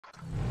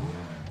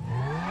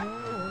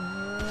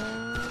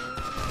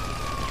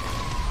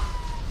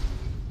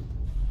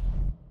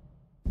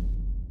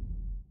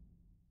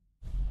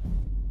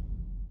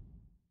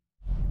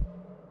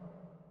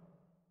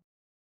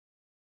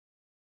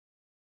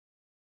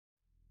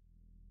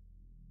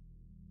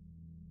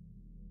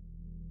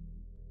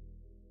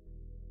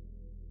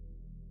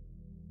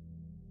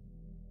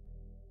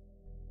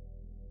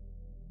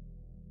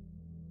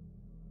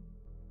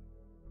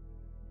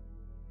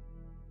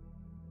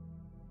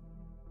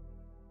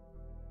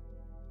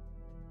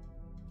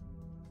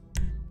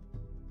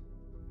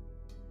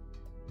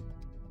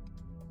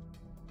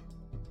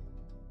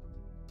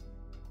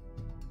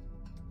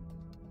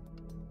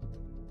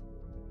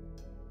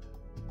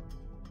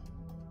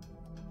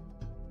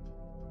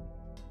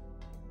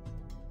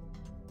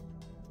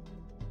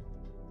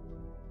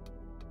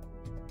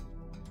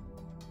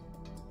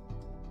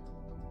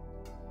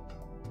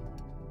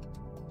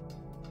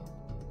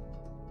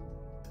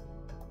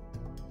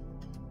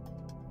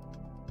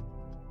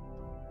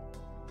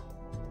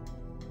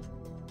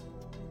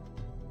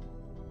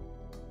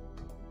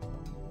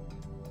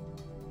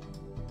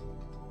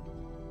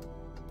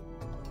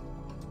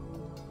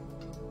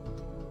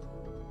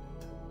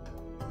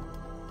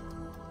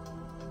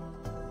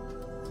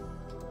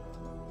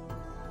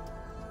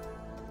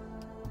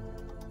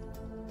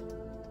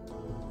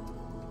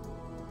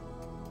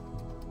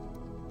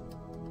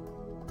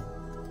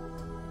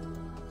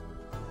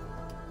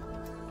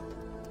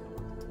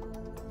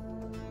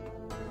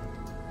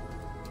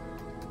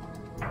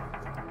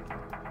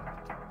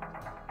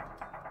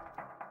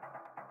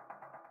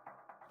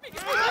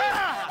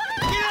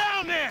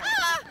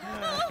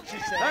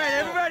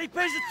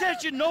pays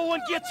attention, no one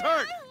gets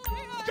hurt.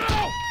 Go!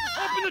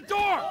 Open the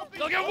door!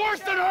 They'll get worse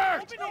than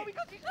hurt!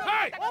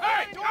 Hey!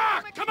 Hey!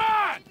 Ah! Come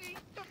on!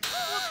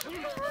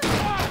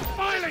 Oh,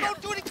 finally!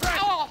 Don't do anything!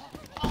 Oh.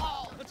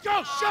 Let's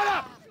go! Shut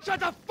up! Shut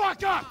the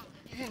fuck up!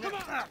 Come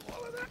on!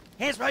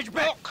 Hands behind your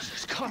back! Oh,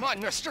 come on,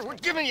 mister. We're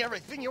giving you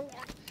everything you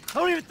want.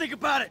 Don't even think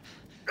about it!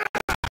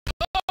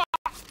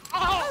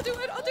 I'll do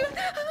it, I'll do it.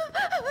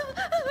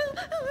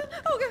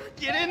 Oh, God.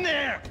 Get in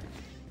there!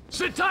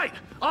 Sit tight!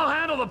 I'll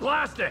handle the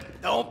plastic!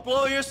 Don't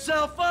blow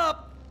yourself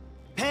up!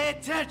 Pay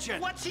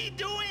attention! What's he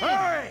doing?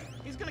 Hurry!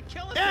 He's gonna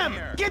kill us Em, in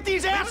here. get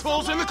these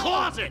assholes in the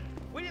closet!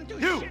 We didn't do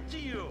You. shit to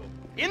you.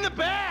 In the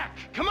back!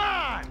 Come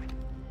on!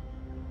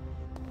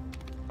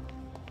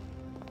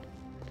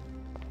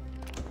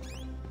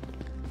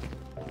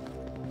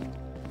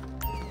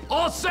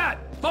 All set!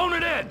 Phone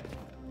it in!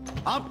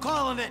 I'm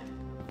calling it!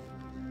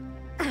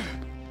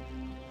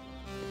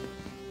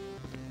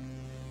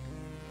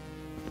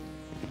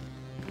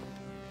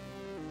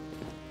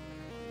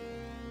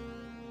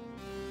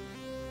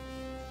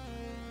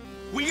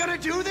 We gonna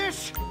do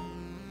this?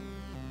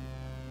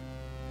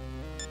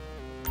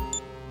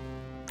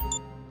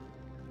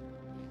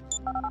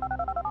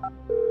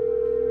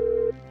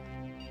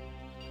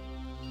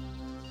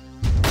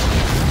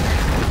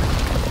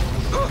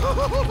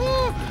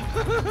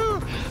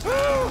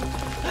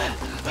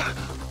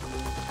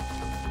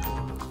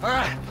 All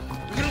right,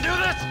 we gonna do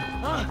this?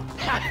 Huh?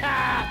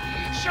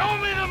 Show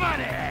me the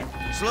money!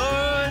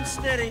 Slow and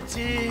steady,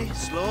 T.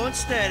 Slow and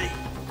steady.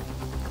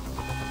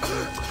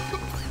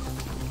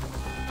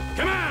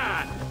 Come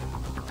on!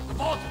 The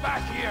vault's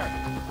back here.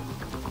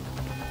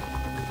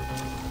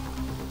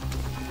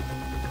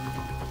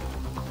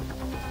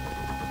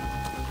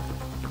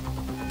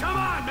 Come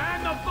on,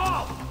 man, the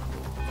vault!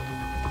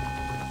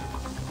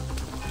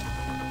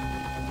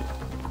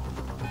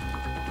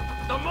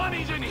 The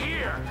money's in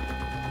here!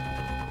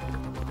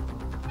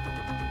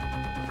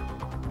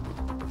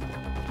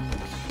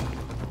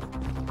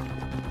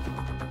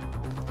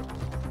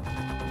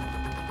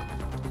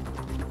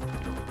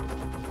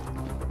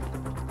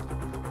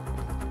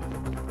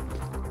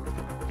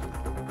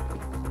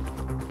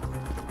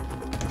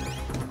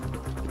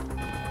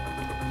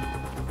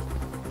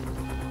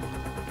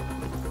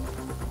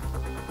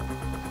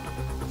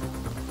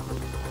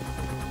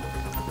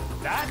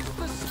 That's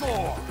the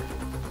score!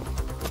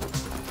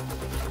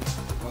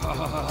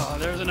 Oh,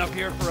 there's enough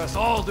here for us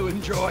all to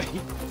enjoy.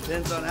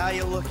 Depends on how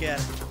you look at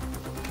it.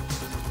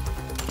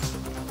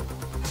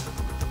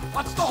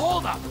 What's the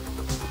holdup?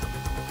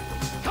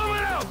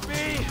 Coming out,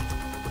 B!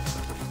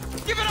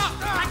 Give it up!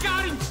 I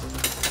got him!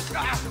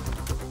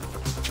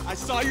 I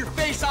saw your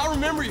face. I'll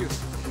remember you.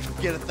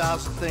 You get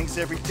 1,000 things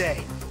every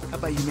day. How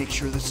about you make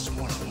sure this is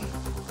one of them?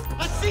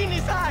 I seen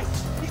his eyes.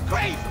 He's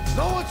crazy.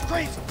 No one's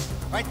crazy.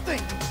 I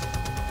think.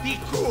 Be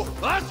cool.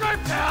 That's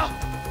right, pal!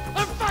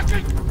 I'm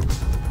fucking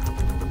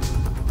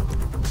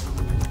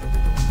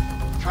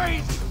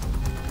crazy!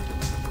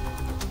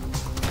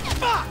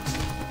 Fuck!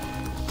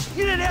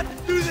 You didn't have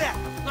to do that.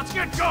 Let's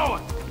get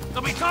going!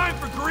 There'll be time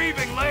for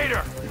grieving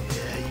later!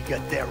 Yeah, you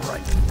got that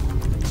right.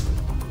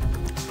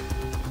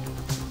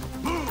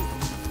 Move!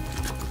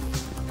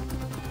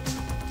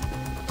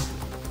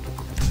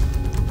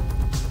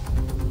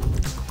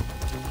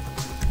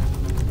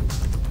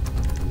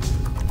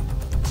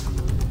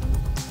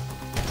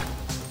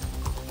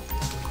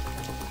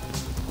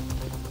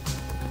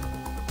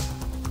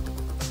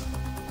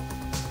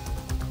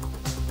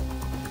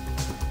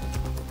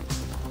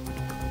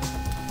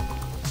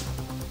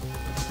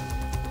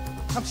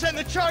 I'm setting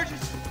the charges.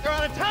 They're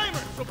on a timer,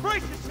 so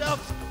brace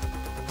yourselves.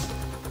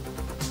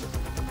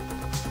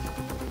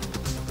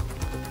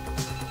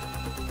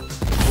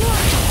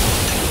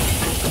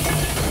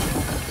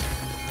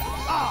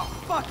 Oh,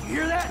 fuck, you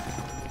hear that?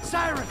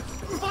 Sirens.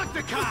 Fuck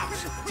the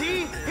cops.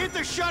 T, hit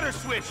the shutter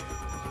switch.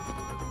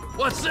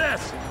 What's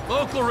this?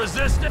 Local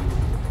resistance?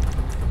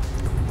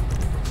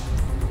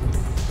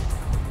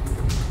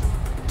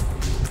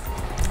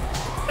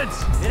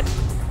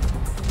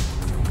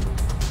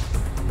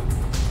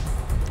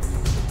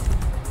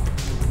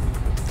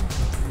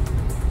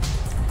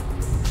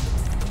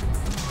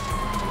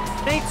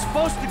 It ain't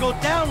supposed to go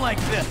down like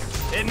this.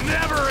 It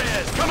never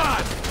is! Come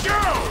on,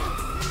 go!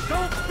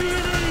 Don't be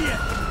an idiot.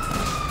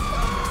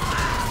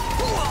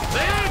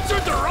 They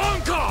answered the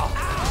wrong call! I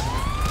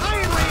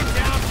ain't laying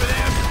down for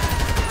them.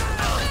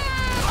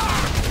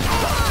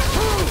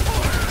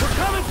 We're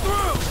coming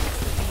through.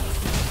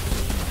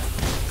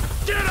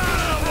 Get out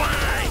of the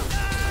way!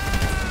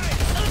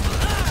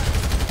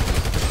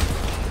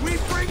 We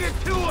bring it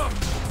to them.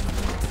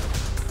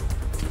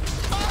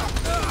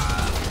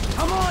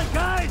 Come on,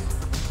 guys.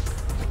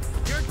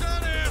 You're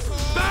done,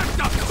 asshole. Back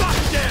the fuck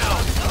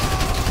down!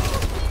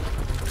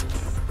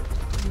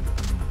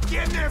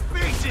 Get in their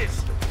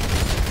faces.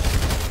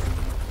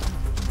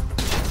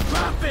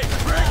 Drop it,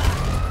 Rick.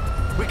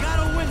 We got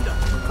a window.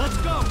 Let's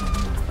go.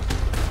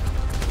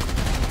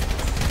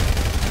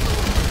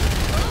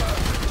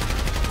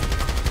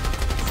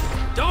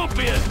 Don't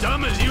be as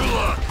dumb as you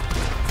look!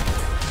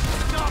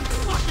 Dumb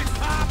fucking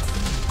cops.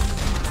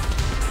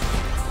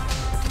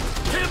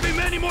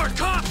 more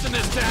cops in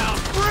this town!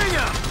 Bring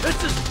 'em! This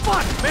is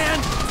fucked, man!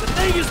 The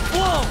thing is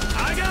blown!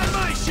 I got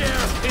my share!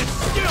 It's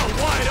still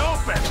wide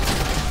open!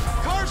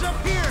 Car's up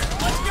here!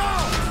 Let's go!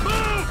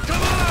 Move!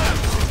 Come on!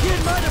 The kid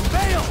might have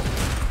bailed!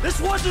 This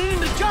wasn't in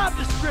the job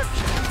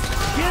description!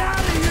 Get out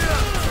of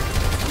here!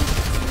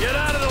 Get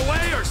out of the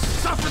way or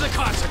suffer the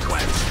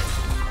consequence!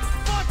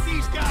 Fuck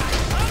these guys!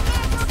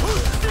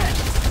 Who's this?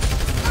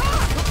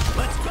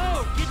 Let's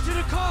go! Get to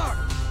the car!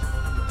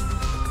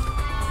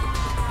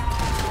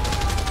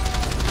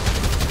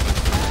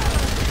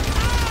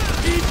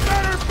 He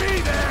better be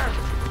there!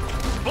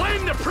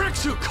 Blame the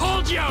pricks who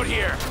called you out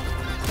here!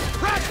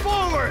 Press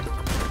forward!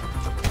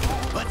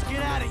 Let's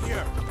get out of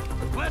here!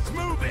 Let's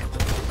move it!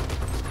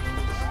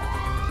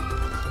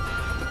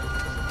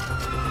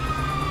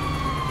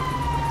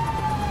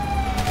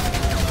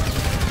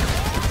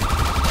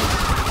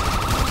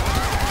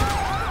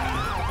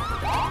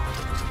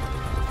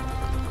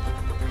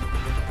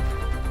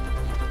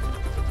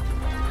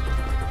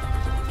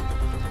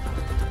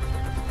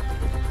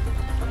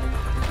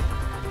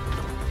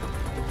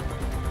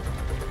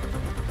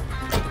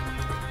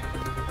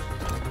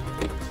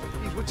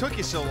 What took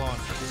you so long?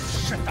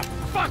 Shut the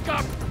fuck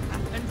up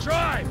and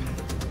drive!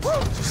 Woo!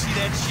 Did you see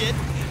that shit?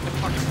 I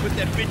fucking put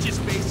that bitch's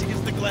face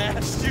against the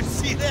glass. Did you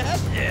see that?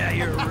 Yeah,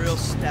 you're a real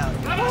stout.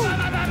 Fuck,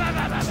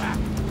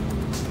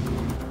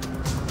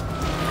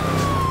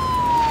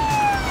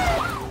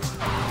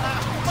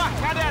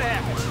 how'd that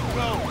happen?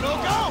 Go, go,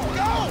 go,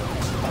 go!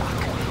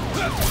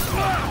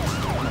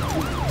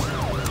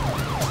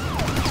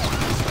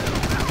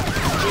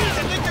 Jeez, I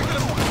think they're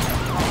gonna...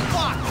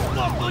 Fuck!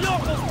 Look, you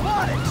almost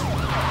bought it!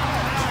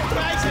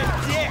 Guy's a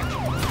dick!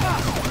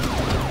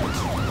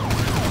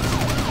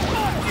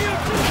 Fuck you!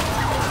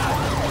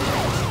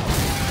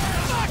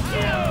 Fuck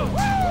you!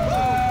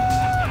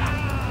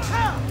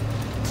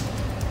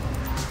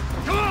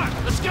 Come on,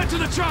 let's get to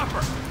the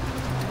chopper!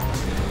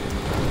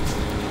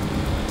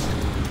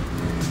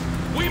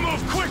 We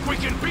move quick, we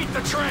can beat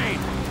the train!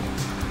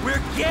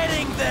 We're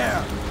getting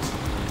there!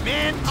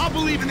 Man, I'll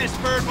believe in this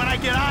bird when I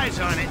get eyes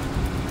on it.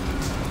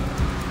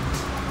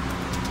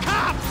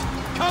 Cops!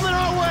 Coming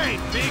our way!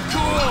 Be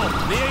cool!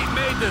 They ain't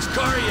made this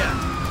car yet!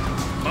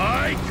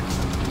 Mike!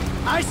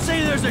 I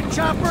say there's a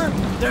chopper,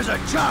 there's a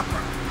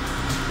chopper!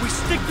 We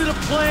stick to the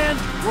plan,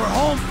 we're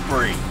home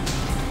free!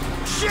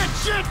 Shit,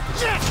 shit,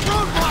 shit!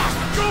 Roadblock!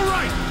 Go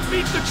right!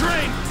 Beat the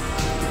train!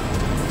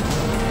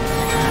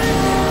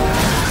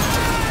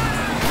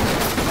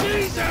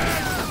 Jesus!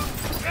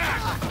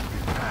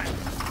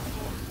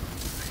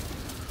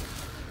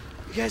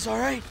 You guys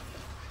alright?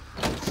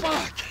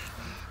 Fuck!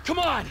 Come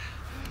on!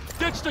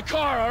 Ditch the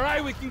car, all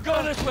right? We can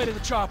go this way to the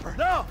chopper.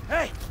 No!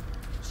 Hey!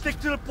 Stick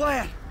to the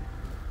plan!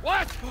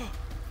 What?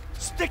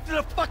 Stick to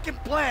the fucking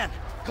plan!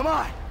 Come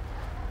on!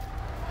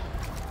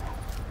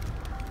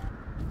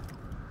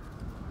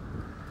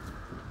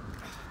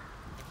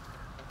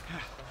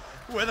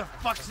 Where the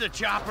fuck's the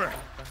chopper?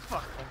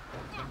 Fuck.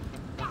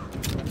 I'm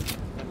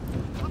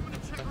gonna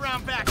check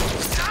around back.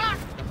 Ah!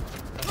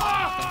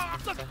 Ah!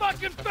 The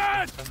fucking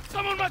fence!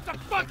 Someone must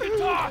have fucking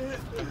talked!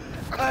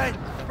 Alright,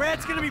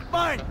 Brad's gonna be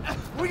fine!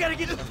 We gotta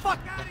get the fuck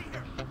out of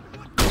here!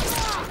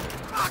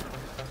 Fuck!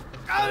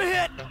 I'm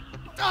hit!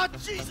 Oh,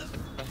 Jesus!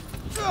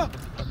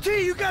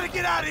 T, you gotta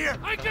get out of here!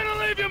 I'm gonna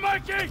leave you,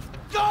 Mikey!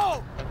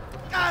 Go!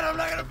 God, I'm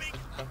not gonna be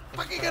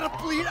fucking gonna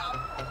bleed out!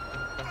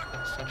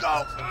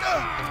 Go!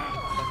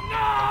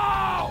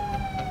 No!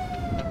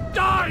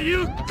 Die,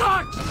 you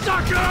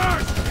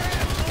cocksuckers!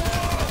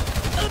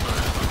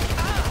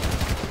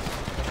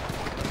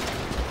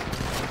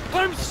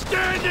 I'm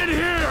standing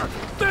here!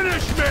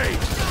 Finish me!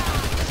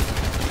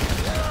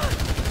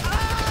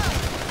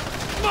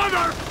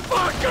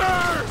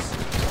 Motherfuckers!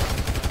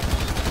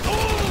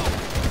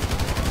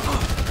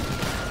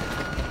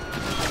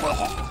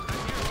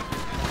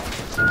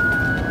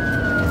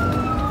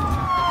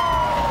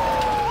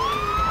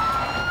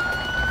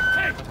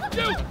 Hey,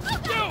 you!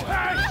 You,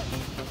 hey!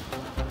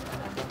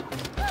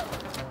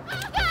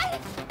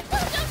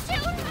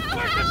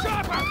 Where's the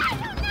chopper? I don't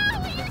know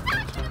what you're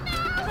talking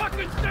about!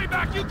 Fucking stay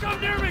back! You come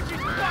near me, she's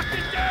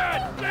fucking dead!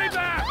 Stay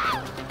back!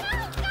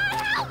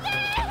 Help me!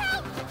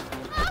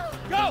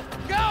 Help! Go!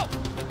 Go!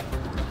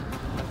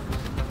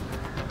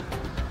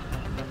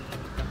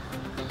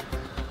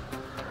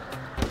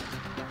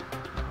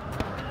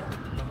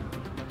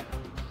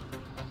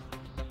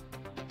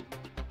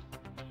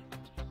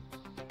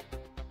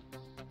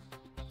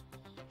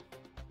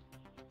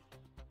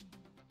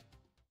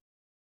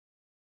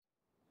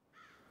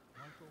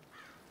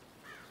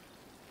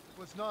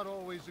 Was not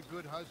always a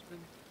good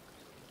husband,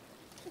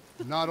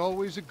 not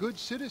always a good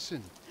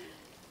citizen.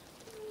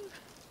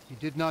 He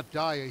did not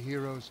die a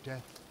hero's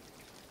death,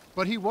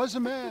 but he was a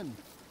man.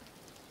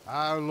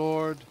 Our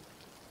Lord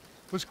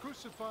was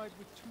crucified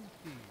with 2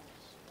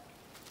 thieves,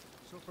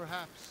 so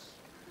perhaps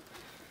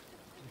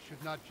we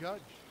should not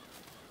judge.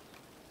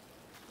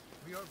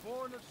 We are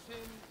born of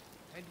sin,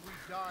 and we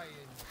die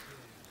in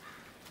sin.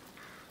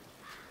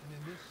 And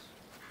in this,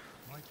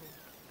 Michael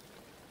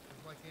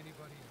is like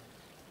anybody else.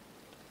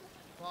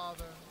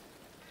 Father,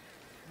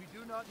 We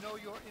do not know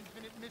your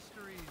infinite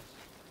mysteries,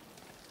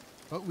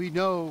 but we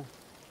know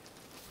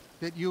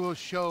that you will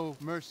show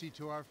mercy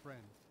to our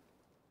friend.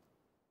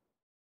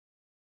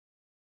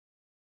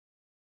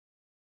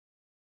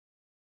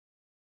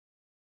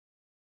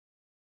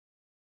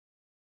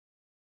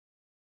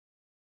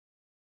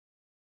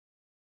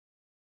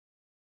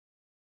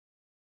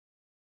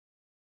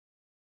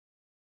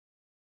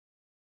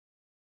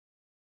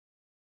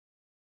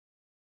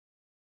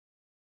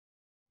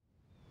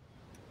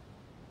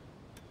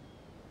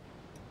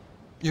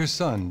 Your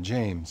son,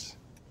 James.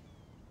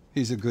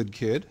 He's a good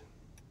kid.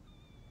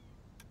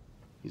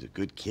 He's a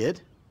good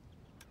kid?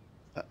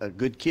 A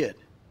good kid?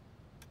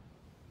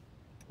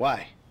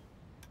 Why?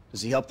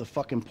 Does he help the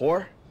fucking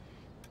poor?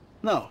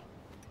 No.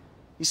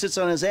 He sits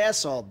on his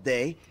ass all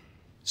day,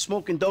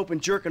 smoking dope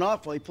and jerking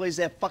off while he plays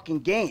that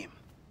fucking game.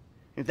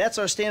 If that's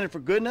our standard for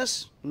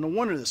goodness, no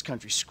wonder this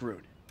country's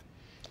screwed.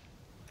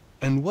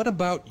 And what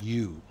about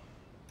you?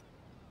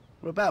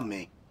 What about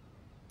me?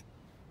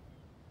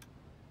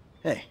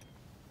 Hey.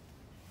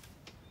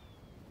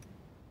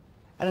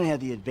 I didn't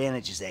have the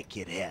advantages that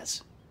kid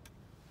has.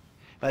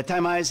 By the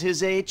time I was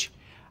his age,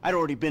 I'd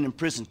already been in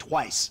prison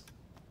twice.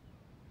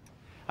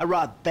 I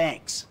robbed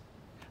banks.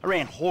 I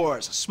ran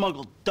whores. I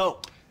smuggled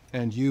dope.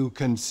 And you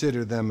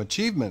consider them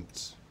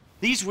achievements?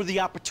 These were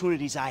the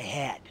opportunities I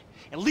had.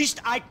 At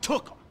least I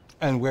took them.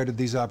 And where did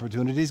these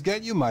opportunities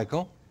get you,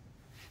 Michael?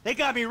 They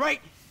got me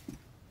right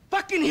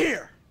fucking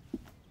here.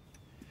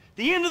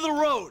 The end of the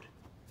road.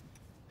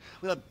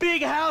 With a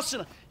big house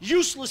and a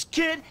useless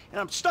kid, and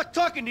I'm stuck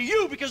talking to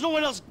you because no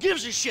one else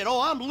gives a shit. Oh,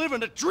 I'm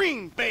living a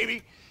dream,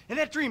 baby. And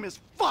that dream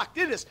is fucked.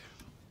 It is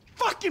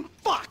fucking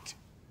fucked.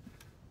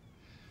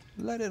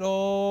 Let it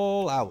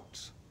all out.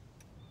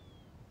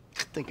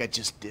 I think I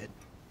just did.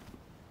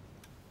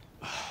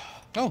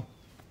 Oh.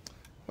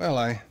 Well,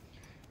 I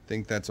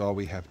think that's all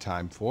we have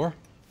time for.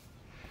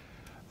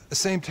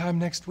 Same time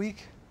next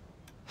week?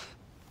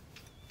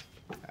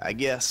 I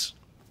guess.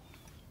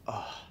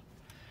 Oh.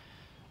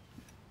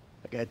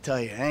 I gotta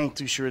tell you, I ain't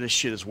too sure this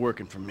shit is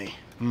working for me.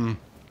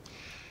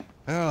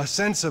 Well, a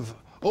sense of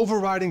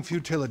overriding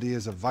futility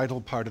is a vital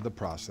part of the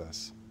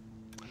process.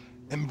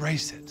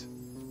 Embrace it.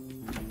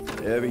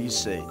 Whatever you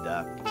say,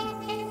 Doc.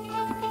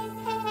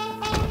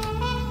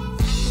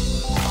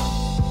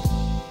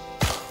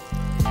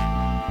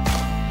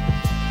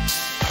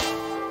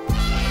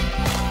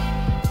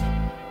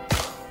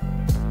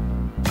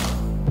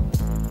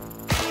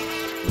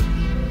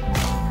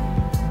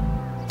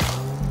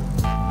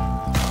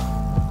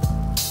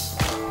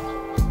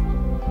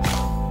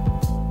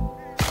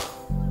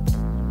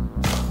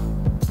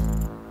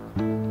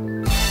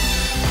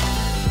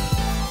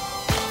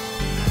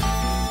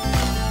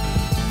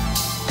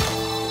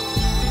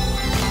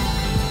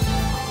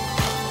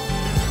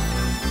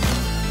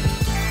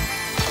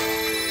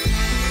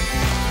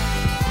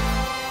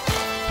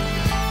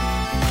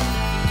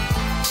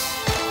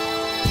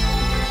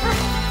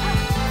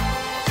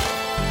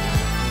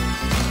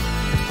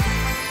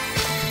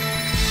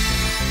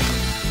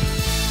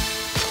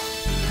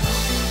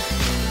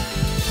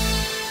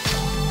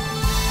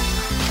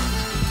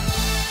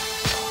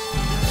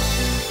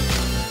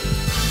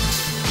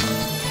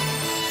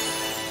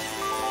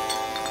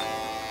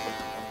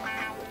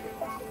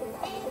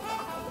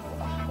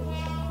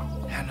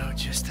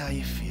 Just how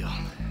you feel.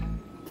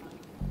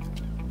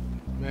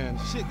 Man,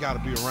 shit gotta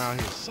be around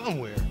here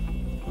somewhere.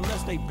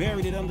 Unless they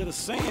buried it under the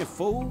sand,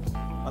 fool.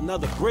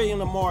 Another brilliant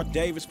Lamar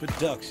Davis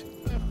production.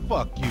 Man,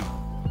 fuck you.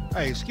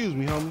 Hey, excuse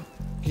me, homie.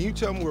 Can you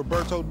tell me where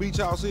Berto's beach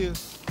house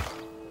is?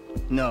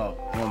 No,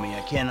 homie,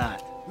 I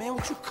cannot. Man,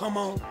 would you come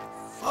on?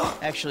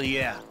 Fuck. Actually,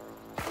 yeah.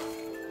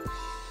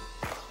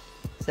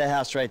 It's that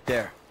house right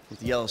there, with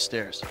the yellow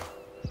stairs.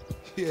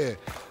 Yeah,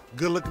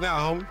 good looking out,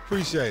 homie.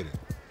 Appreciate it.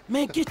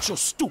 Man, get your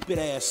stupid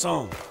ass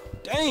on.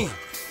 Damn, why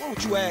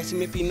don't you ask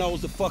him if he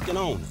knows the fucking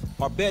owner?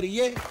 Or better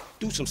yet,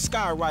 do some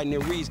skywriting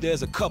that reads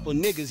there's a couple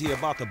niggas here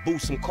about to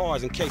boost some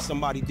cars in case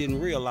somebody didn't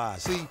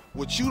realize. See,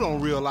 what you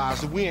don't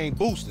realize is we ain't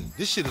boosting.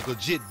 This shit is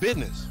legit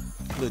business.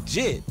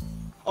 Legit?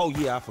 Oh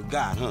yeah, I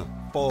forgot, huh?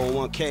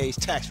 401ks,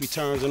 tax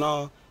returns and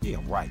all? Yeah,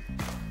 right.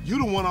 You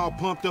the one all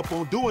pumped up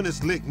on doing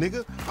this lick,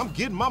 nigga. I'm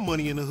getting my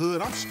money in the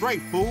hood. I'm straight,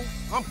 fool.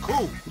 I'm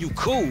cool. You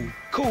cool?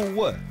 Cool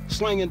what?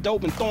 Slinging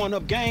dope and throwing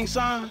up gang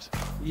signs?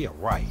 Yeah,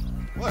 right.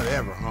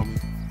 Whatever,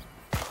 homie.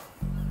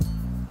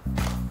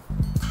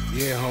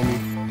 Yeah,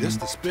 homie. This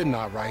the spin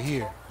knot right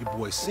here. Your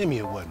boy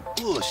Simeon wasn't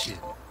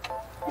bullshitting.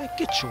 Man,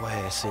 get your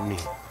ass in there.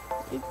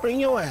 Hey, bring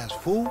your ass,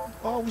 fool.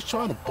 Always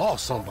trying to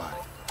boss somebody.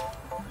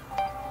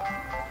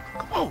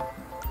 Come on.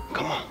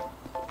 Come on.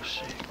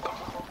 Shit, come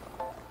on.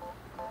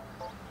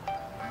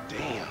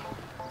 Damn.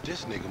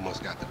 This nigga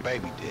must got the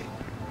baby dick.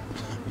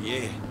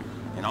 Yeah,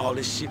 and all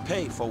this shit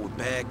paid for with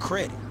bad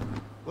credit.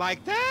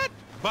 Like that?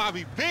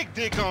 Bobby big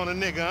dick on a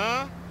nigga,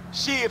 huh?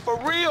 Shit, for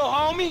real,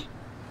 homie.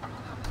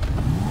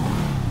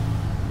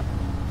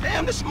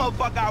 Damn, this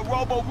motherfucker got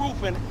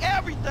robo-roof and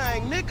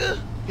everything, nigga.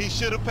 He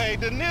should have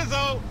paid the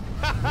nizzo.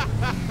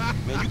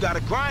 Man, you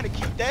gotta grind to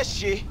keep that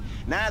shit.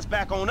 Now it's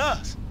back on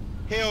us.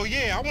 Hell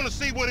yeah, I want to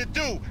see what it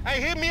do.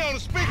 Hey, hit me on the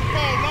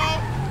speakerphone, Lord.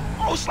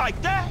 Oh, it's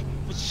like that?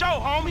 For sure,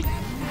 homie.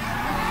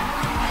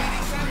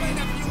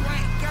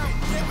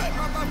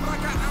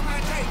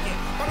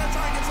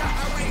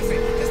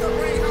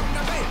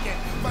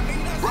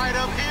 Right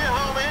up here,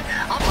 homie.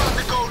 I'm about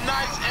to go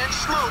nice and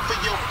slow for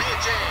your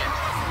bitch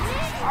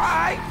ass. All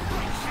right.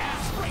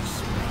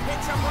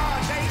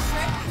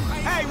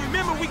 Hey,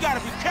 remember we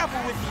gotta be careful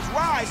with these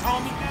rides,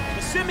 homie.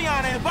 The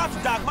Simeon ain't about to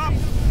dock my...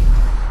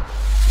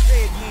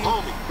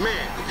 Homie,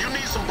 man, if you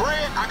need some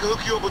bread, I can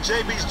hook you up with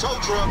JB's tow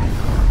truck.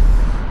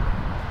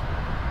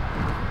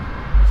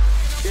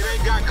 It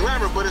ain't got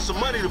glamour, but it's some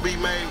money to be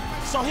made.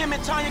 So him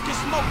and Tanya can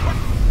smoke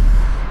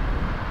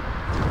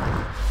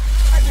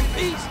in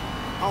peace?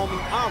 Homie,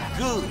 I'm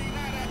good.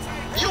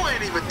 You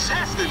ain't even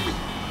testing me.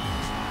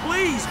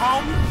 Please,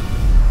 homie.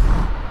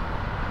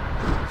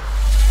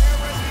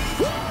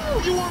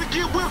 Woo! You wanna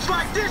get whips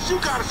like this,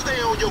 you gotta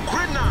stay on your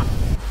grid now.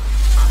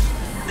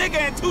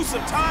 Nigga into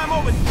some time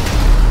over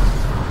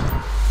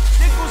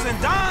nickels and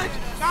dimes.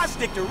 I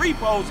stick to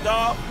repos,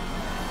 dawg.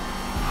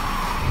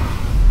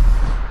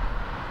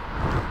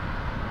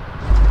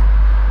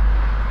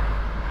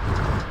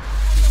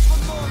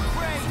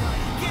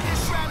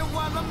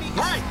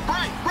 Right.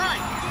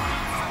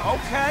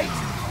 Okay.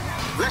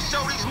 Let's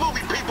show these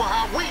movie people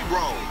how we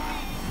roll.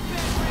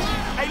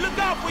 Hey, look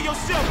out for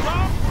yourself,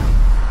 dawg.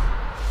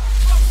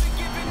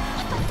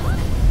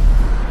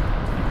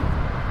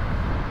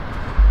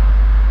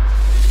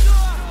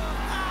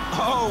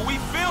 Oh, we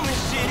filming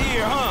shit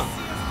here, huh?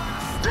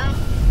 Damn.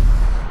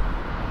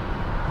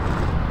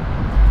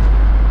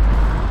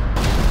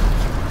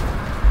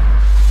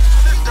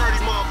 This dirty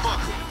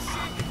motherfucker.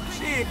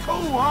 Shit,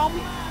 cool,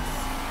 homie.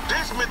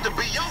 This meant to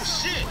be your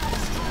shit.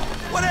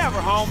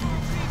 Whatever, homie.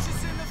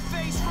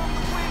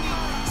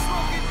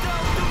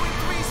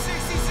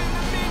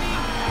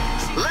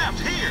 Left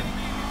here.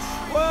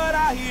 What?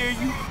 I hear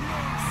you.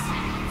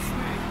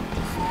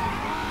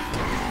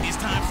 It's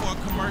time for a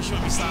commercial.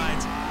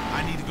 Besides,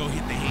 I need to go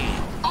hit the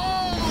head.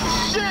 Oh,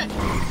 shit!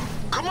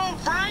 Come on,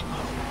 Frank!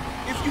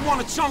 If you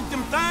want to chunk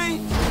them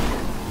things.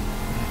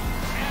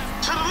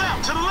 To the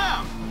left, to the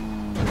left!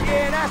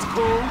 Yeah, that's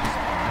cool.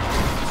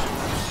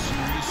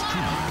 Serious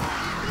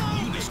crime.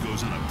 Eunice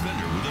goes on a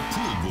bender with a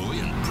pool boy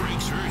and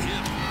breaks her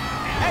hip.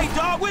 Hey,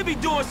 dog, we be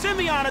doing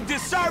Simeon a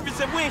disservice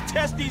if we ain't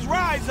test these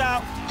rides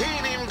out. He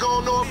ain't even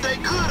gonna know if they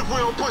good if we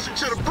don't push him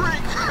to the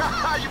brink.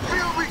 You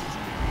feel me?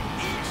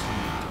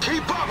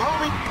 Keep up,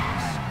 homie.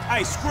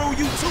 Hey, screw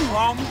you too,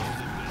 homie.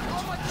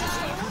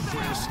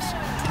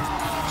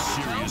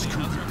 Serious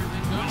Cougar.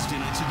 Wednesday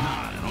nights at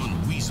 9 on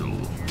Weasel.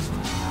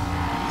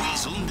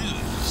 Weasel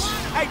News.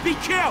 Hey, be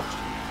careful.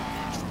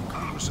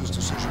 Congress's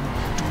decision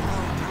to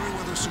allow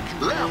Meriwether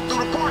security. Left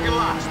through the parking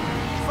lot.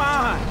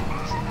 Fine.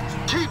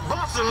 Keep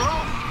busting,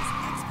 low.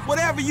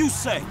 Whatever you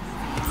say.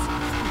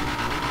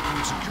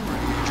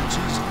 Security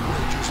agencies and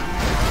wages.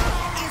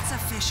 It's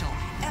official.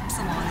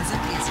 Epsilon is not a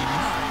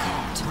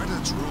cult.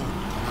 Credits roll.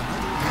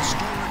 Another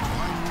historic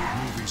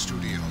Pinewood movie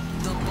studio.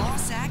 The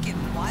Lawsack in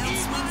wild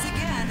swings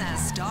again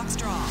as stock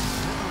strong.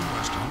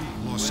 Weston,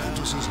 Los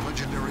Santos'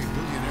 legendary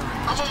billionaire.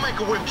 I'm gonna make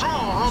a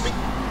withdrawal, homie.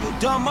 You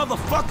dumb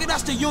motherfucker,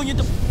 that's the Union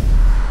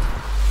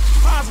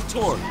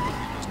Depository.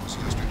 Business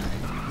yesterday.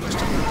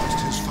 Weston announced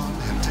his fund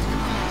had taken an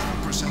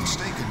 11%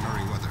 stake in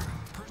Meriwether.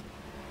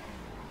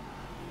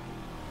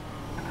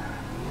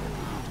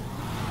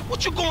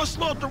 What you going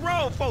slow up the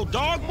road for,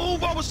 dog?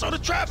 Move over so the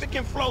traffic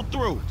can flow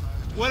through.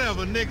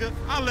 Whatever, nigga.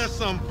 I'll let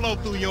something flow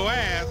through your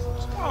ass.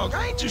 Dog,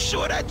 I ain't too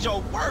sure that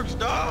joke works,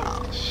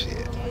 dog. Oh,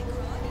 shit.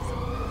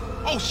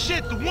 Oh,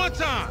 shit, the one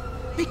time.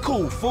 Be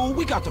cool, fool.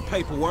 We got the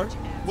paperwork.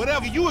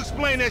 Whatever, you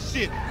explain that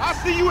shit. I'll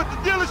see you at the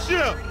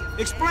dealership.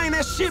 Explain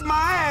that shit my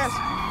ass.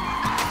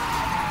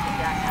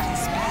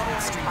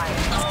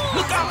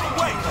 Look out the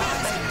way.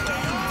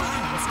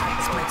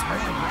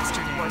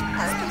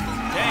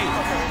 Damn.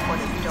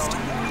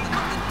 The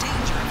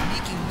danger of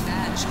making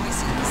bad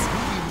choices.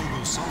 Movie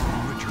mogul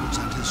Solomon Richards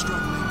and his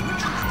struggling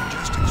Richards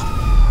Majestic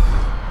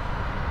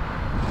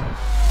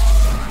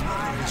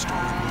another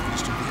historic movie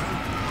studio.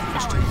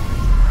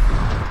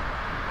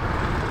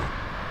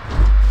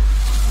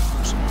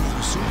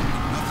 Assuming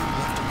nothing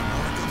left in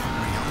America but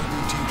reality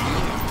TV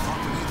and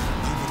property that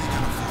nobody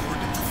can afford.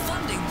 The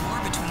funding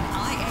war between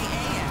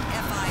IAA and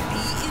FIB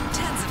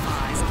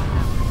intensifies.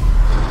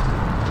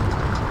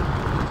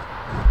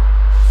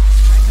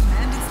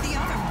 Recommend it's the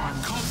other one.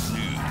 Cult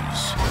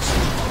News.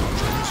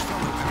 His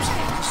fellow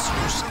Epsilonists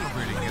were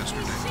celebrating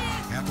yesterday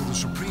after the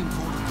Supreme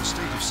Court of the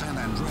state of San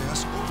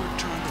Andreas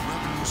overturned the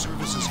Revenue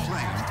Service's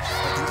claim that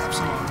the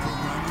Epsilon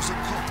program was a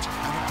cult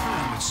and a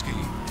pyramid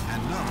scheme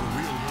and not a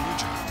real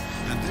religion,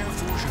 and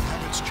therefore should have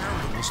its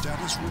charitable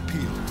status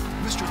repealed.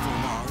 Mr.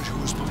 Fromage,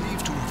 who is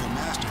believed to have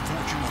amassed a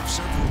fortune of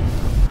several,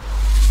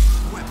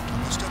 wept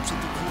on the steps of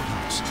the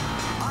courthouse.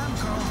 I'm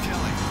Carl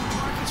Kelly.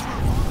 Markets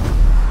were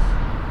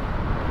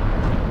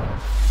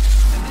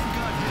and then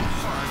got hit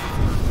hard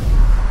before.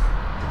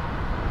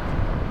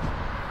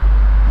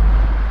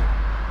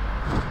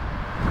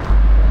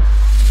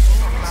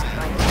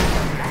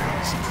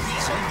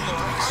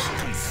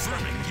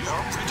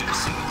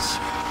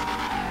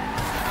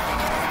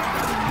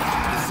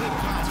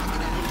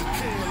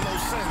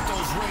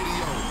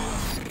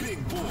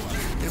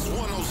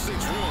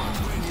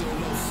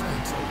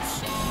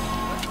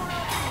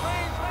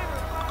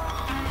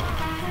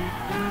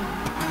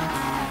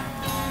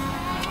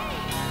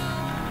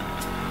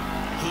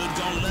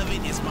 gon' love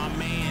it, it's my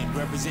man.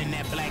 Representing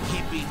that black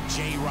hippie,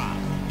 J-Rock.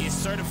 It's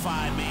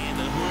certified, man.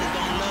 The hood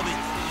gon' love it.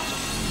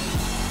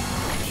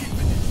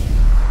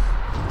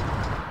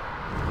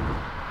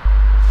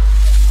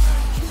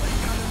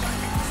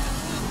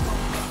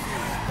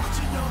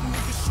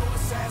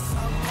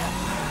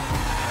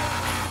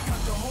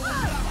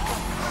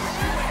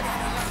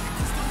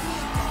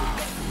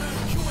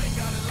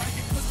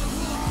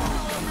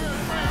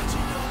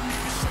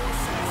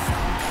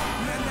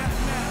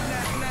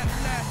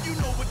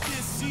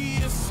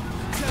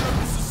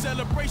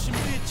 Celebration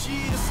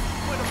bitches,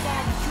 where the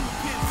barbecue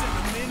pits and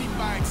the mini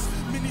bikes,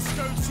 mini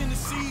skirts in the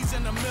seas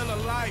and the Miller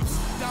Lights,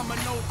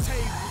 domino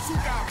tables, who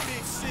got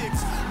big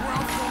six? Where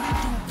I'm from, we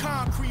do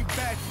concrete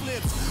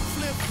backflips,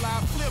 flip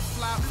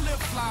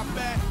fly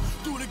back,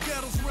 through the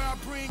ghettos where I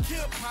bring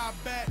hip hop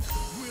back.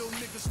 Real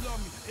niggas love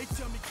me, they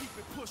tell me keep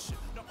it pushing.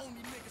 The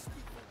only niggas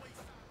speak for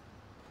waste.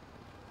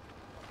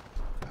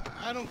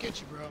 I don't get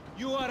you, bro.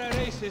 You are a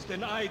racist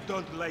and I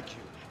don't like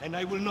you. And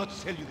I will not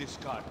sell you this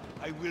car.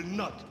 I will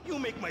not. You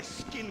make my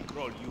skin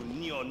crawl, you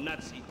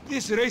neo-Nazi.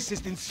 This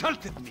racist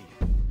insulted me.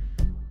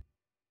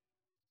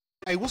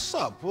 Hey, what's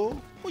up,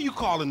 fool? Who you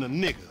calling a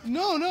nigga?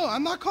 No,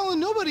 I'm not calling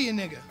nobody a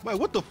nigga. Wait,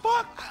 what the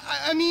fuck?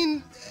 I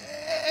mean,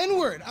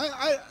 N-word.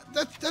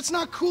 That's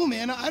not cool,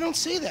 man. I don't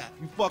say that.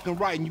 You fucking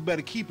right, and you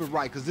better keep it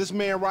right, because this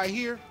man right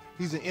here,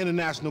 he's an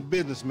international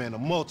businessman, a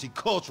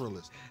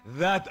multiculturalist.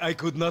 That I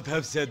could not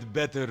have said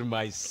better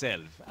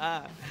myself.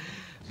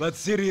 But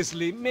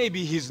seriously,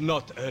 maybe he's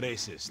not a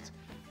racist.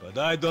 But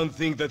I don't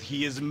think that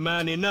he is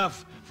man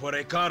enough for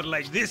a car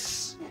like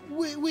this.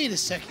 Wait a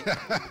second.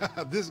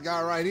 This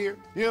guy right here,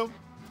 him,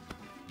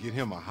 get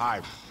him a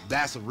hybrid.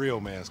 That's a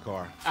real man's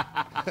car.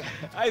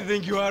 I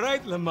think you are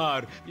right,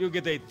 Lamar. You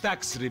get a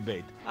tax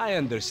rebate. I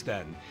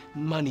understand.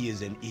 Money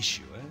is an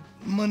issue, eh?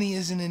 Money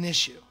isn't an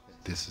issue.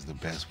 This is the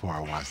best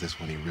part. Watch this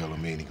when he reel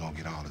him in. He gonna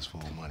get all his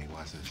full money.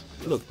 Watch this.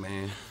 Look,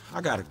 man,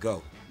 I gotta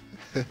go.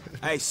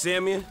 Hey,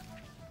 Simeon.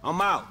 I'm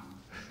out.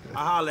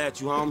 I'll holler at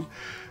you, homie.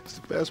 It's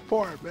the best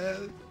part,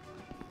 man.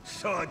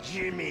 So,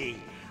 Jimmy,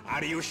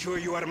 are you sure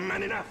you are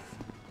man enough?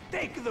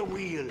 Take the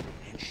wheel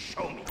and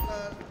show me.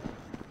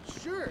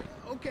 Sure,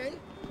 okay.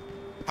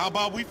 How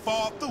about we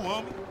fall through,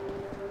 homie?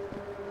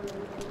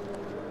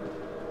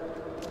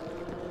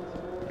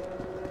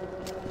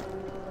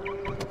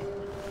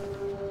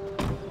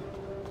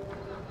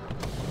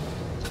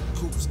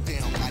 Cruise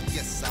down, I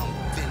guess I'm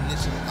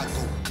finished. I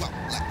go up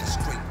like a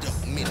straight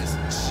up menace.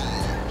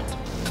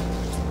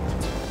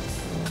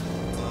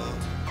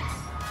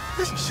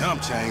 This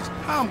chump change.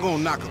 How I'm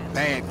gonna knock a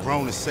bad,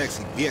 grown and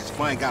sexy bitch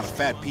if I ain't got a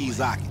fat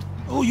Peasaki?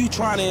 Who you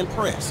trying to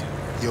impress?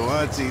 Your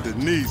auntie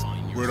Denise.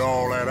 With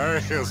all that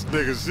ass,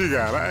 nigga, she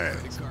got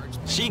ass.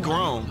 She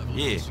grown,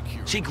 yeah.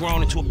 She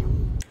grown into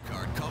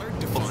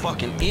a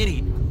fucking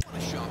idiot.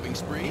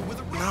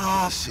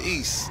 Nah,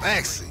 she's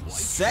sexy.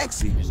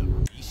 Sexy?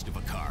 East of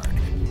a card.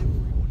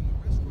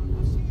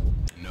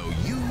 No,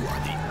 you are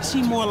the...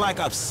 She more like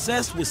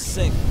obsessed with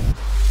sex,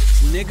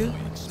 nigga.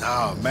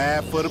 Nah,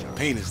 mad for the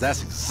penis.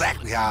 That's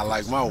exactly how I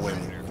like my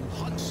women.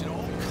 Hunts in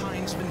all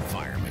kinds of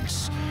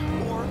environments.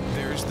 Or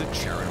there's the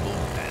charitable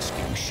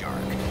basking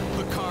shark.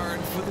 The card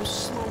for the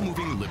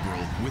slow-moving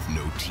liberal with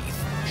no teeth.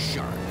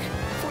 Shark.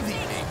 For the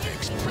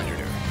apex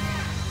predator.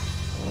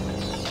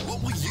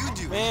 What will you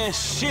do? Man,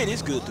 shit,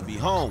 it's good to be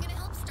home. I'm gonna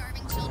help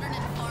starving children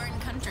in foreign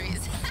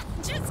countries.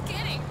 Just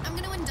kidding. I'm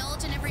gonna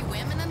indulge in every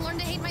whim and then learn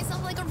to hate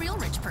myself like a real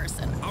rich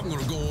person. I'm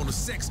gonna go on a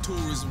sex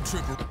tourism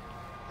trip.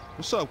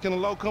 What's up? Can a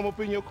low come up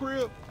in your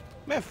crib?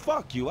 Man,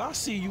 fuck you. I'll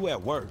see you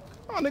at work.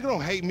 Oh, nigga, don't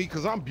hate me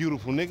because I'm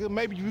beautiful, nigga.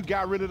 Maybe if you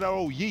got rid of that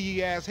old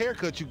yee-yee-ass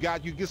haircut you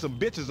got, you get some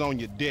bitches on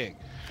your dick.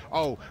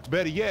 Oh,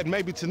 better yet,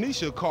 maybe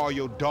Tanisha will call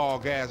your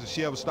dog ass if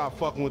she ever stop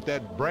fucking with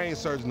that brain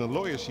surgeon, the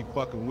lawyer she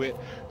fucking with,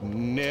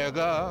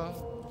 nigga.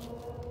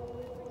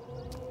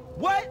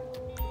 What?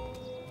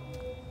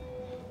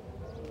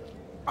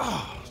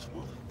 Oh,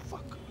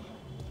 motherfucker.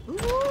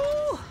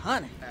 Ooh,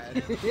 honey.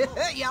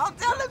 Y'all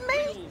telling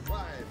me?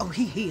 Oh,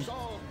 he here.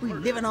 We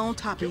living on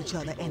top of each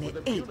other, and it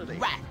ain't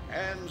right.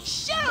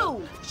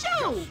 Shoo!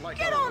 Shoo!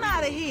 Get on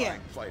out of here.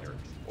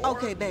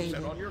 Okay, baby.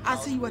 I'll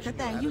see you at the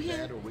thing. You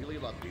hear?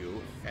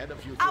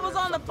 I was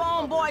on the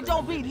phone, boy.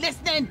 Don't be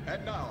listening.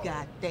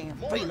 Goddamn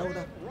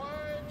freeloader.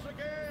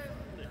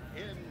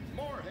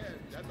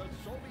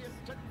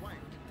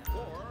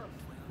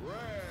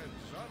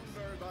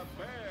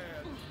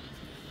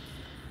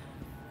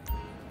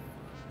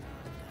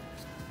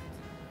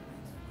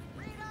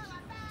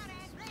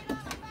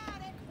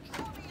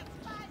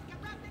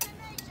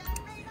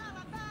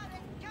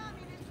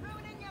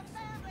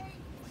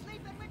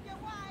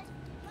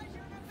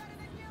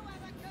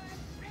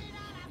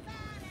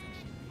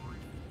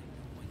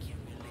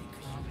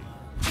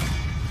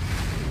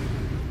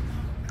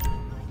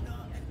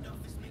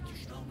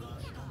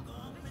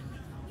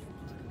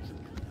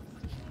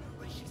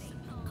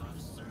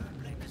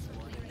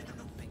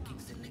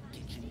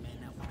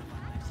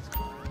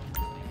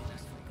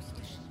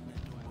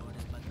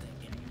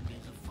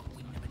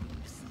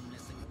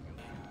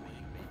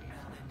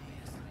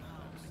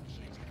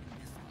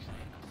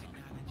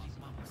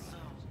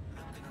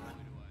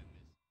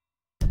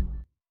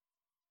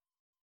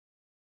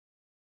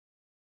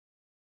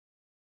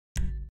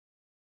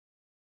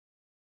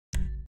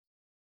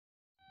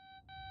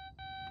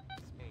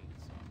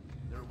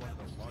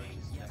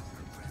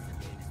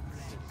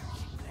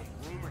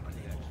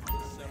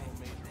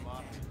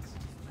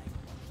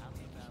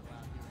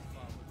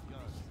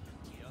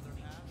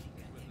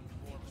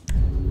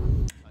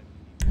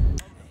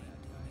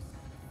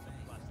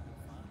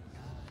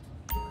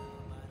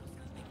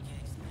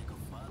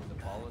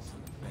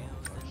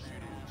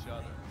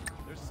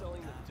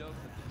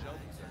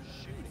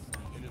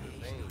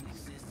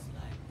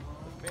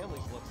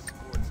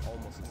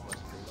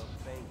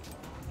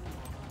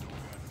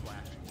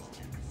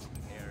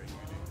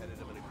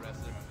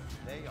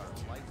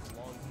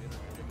 lifelong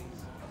bitter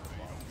enemies of the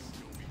boss.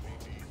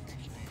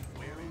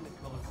 Wearing the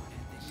colorful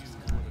hues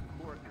were the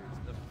Corkers,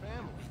 the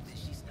family,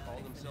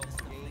 called themselves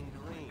Gang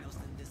Green.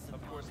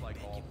 Of course, like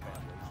all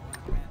families,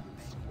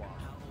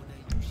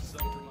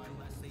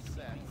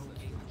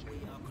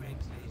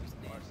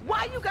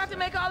 Why you got to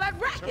make all that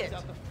racket? Turns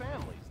out the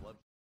families